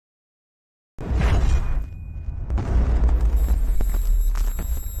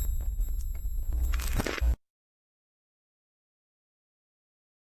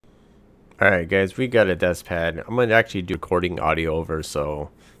Alright guys, we got a desk pad. I'm going to actually do recording audio over,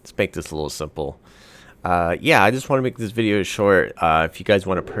 so let's make this a little simple. Yeah, I just want to make this video short. If you guys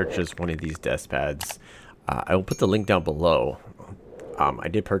want to purchase one of these desk pads, I will put the link down below. I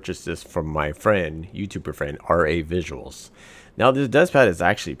did purchase this from my friend, YouTuber friend, RAVisuals. Now this desk pad is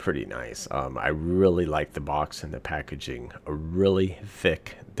actually pretty nice. I really like the box and the packaging. A really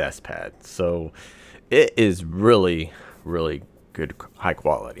thick desk pad. So it is really good, high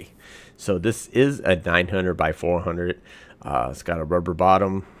quality. So this is a 900 by 400. It's got a rubber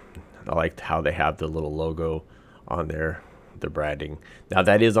bottom. I liked how they have the little logo on there, the branding. Now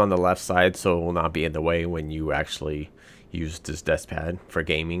that is on the left side, so it will not be in the way when you actually use this desk pad for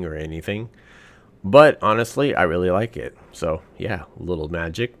gaming or anything. But honestly, I really like it. So yeah, little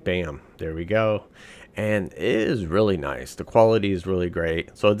magic, bam, there we go. And it is really nice. The quality is really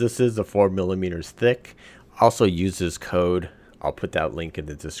great. So this is a 4mm thick. Also uses code. I'll put that link in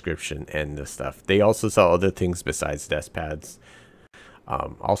the description and the stuff. They also sell other things besides desk pads.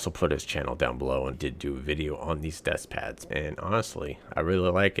 Also put his channel down below and did do a video on these desk pads. And honestly, I really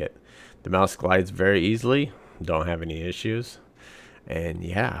like it. The mouse glides very easily. Don't have any issues. And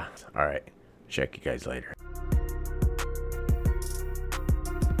yeah, all right. Check you guys later.